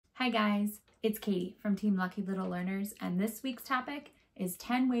Hi guys, it's Katie from Team Lucky Little Learners, and this week's topic is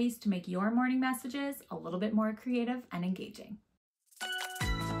 10 ways to make your morning messages a little bit more creative and engaging.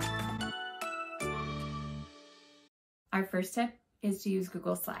 Our first tip is to use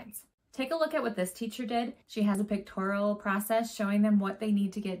Google Slides. Take a look at what this teacher did. She has a pictorial process showing them what they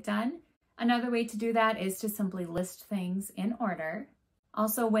need to get done. Another way to do that is to simply list things in order.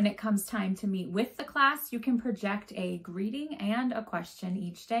 Also, when it comes time to meet with the class, you can project a greeting and a question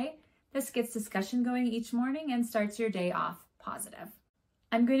each day. This gets discussion going each morning and starts your day off positive.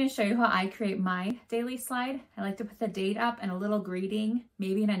 I'm going to show you how I create my daily slide. I like to put the date up and a little greeting,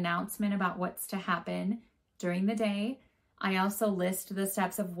 maybe an announcement about what's to happen during the day. I also list the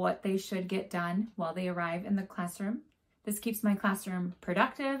steps of what they should get done while they arrive in the classroom. This keeps my classroom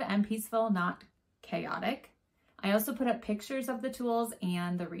productive and peaceful, not chaotic. I also put up pictures of the tools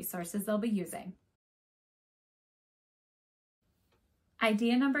and the resources they'll be using.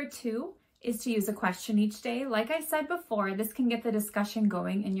 Idea number 2 is to use a question each day. Like I said before, this can get the discussion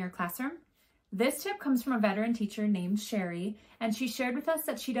going in your classroom. This tip comes from a veteran teacher named Sherry, and she shared with us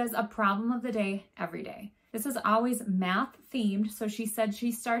that she does a problem of the day every day. This is always math themed, so she said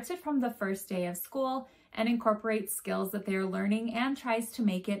she starts it from the first day of school and incorporates skills that they're learning and tries to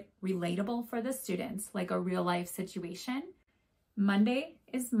make it relatable for the students, like a real life situation. Monday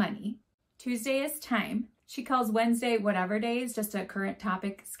is money. Tuesday is time. She calls Wednesday whatever day is just a current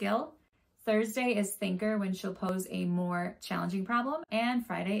topic skill. Thursday is thinker when she'll pose a more challenging problem, and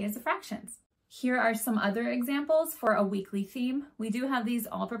Friday is fractions. Here are some other examples for a weekly theme. We do have these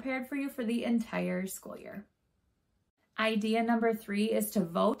all prepared for you for the entire school year. Idea number 3 is to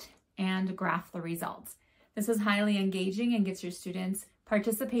vote and graph the results. This is highly engaging and gets your students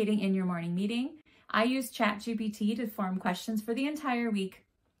participating in your morning meeting. I use ChatGPT to form questions for the entire week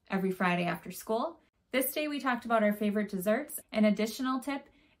every Friday after school. This day we talked about our favorite desserts. An additional tip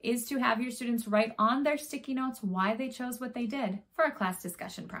is to have your students write on their sticky notes why they chose what they did for a class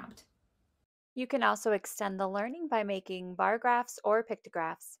discussion prompt. You can also extend the learning by making bar graphs or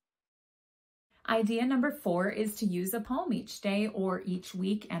pictographs. Idea number 4 is to use a poem each day or each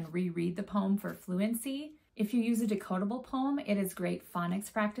week and reread the poem for fluency. If you use a decodable poem, it is great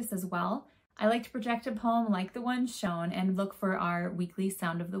phonics practice as well. I like to project a poem like the one shown and look for our weekly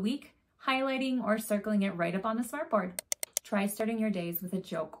sound of the week, highlighting or circling it right up on the smartboard. Try starting your days with a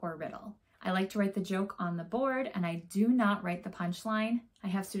joke or riddle. I like to write the joke on the board, and I do not write the punchline. I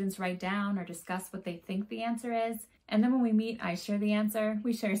have students write down or discuss what they think the answer is, and then when we meet, I share the answer,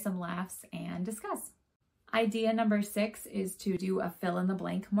 we share some laughs and discuss. Idea number 6 is to do a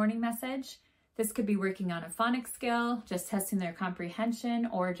fill-in-the-blank morning message. This could be working on a phonics skill, just testing their comprehension,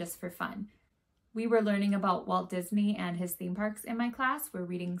 or just for fun. We were learning about Walt Disney and his theme parks in my class. We're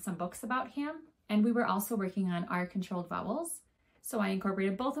reading some books about him, and we were also working on our controlled vowels. So I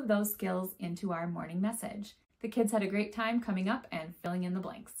incorporated both of those skills into our morning message. The kids had a great time coming up and filling in the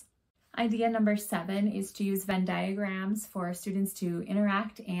blanks. Idea number 7 is to use Venn diagrams for students to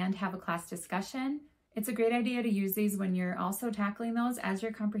interact and have a class discussion. It's a great idea to use these when you're also tackling those as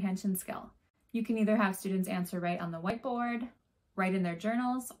your comprehension skill. You can either have students answer right on the whiteboard, write in their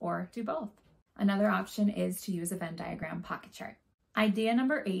journals, or do both. Another option is to use a Venn diagram pocket chart. Idea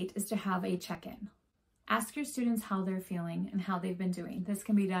number 8 is to have a check-in. Ask your students how they're feeling and how they've been doing. This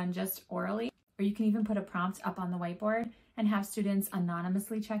can be done just orally, or you can even put a prompt up on the whiteboard and have students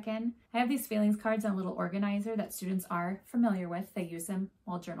anonymously check in. I have these feelings cards and a little organizer that students are familiar with. They use them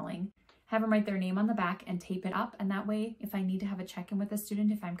while journaling. Have them write their name on the back and tape it up, and that way, if I need to have a check-in with a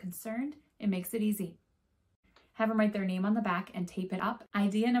student, if I'm concerned, it makes it easy. Have them write their name on the back and tape it up.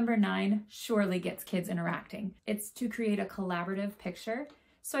 Idea number 9 surely gets kids interacting. It's to create a collaborative picture.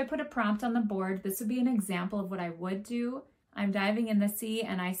 So I put a prompt on the board. This would be an example of what I would do. I'm diving in the sea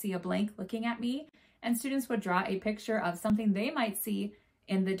and I see a blank looking at me, and students would draw a picture of something they might see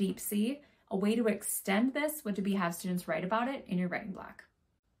in the deep sea. A way to extend this would be have students write about it in your writing block.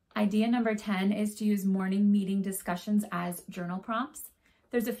 Idea number 10 is to use morning meeting discussions as journal prompts.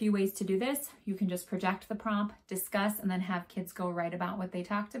 There's a few ways to do this. You can just project the prompt, discuss, and then have kids go write about what they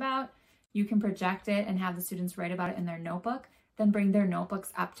talked about. You can project it and have the students write about it in their notebook, then bring their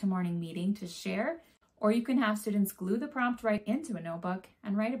notebooks up to morning meeting to share, or you can have students glue the prompt right into a notebook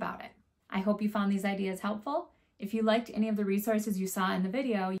and write about it. I hope you found these ideas helpful. If you liked any of the resources you saw in the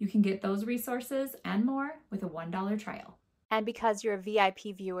video, you can get those resources and more with a $1 trial. And because you're a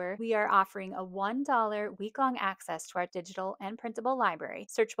VIP viewer, we are offering a $1 week-long access to our digital and printable library,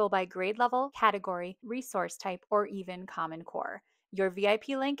 searchable by grade level, category, resource type, or even Common Core. Your VIP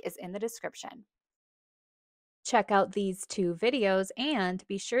link is in the description. Check out these 2 videos and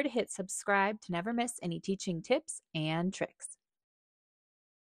be sure to hit subscribe to never miss any teaching tips and tricks.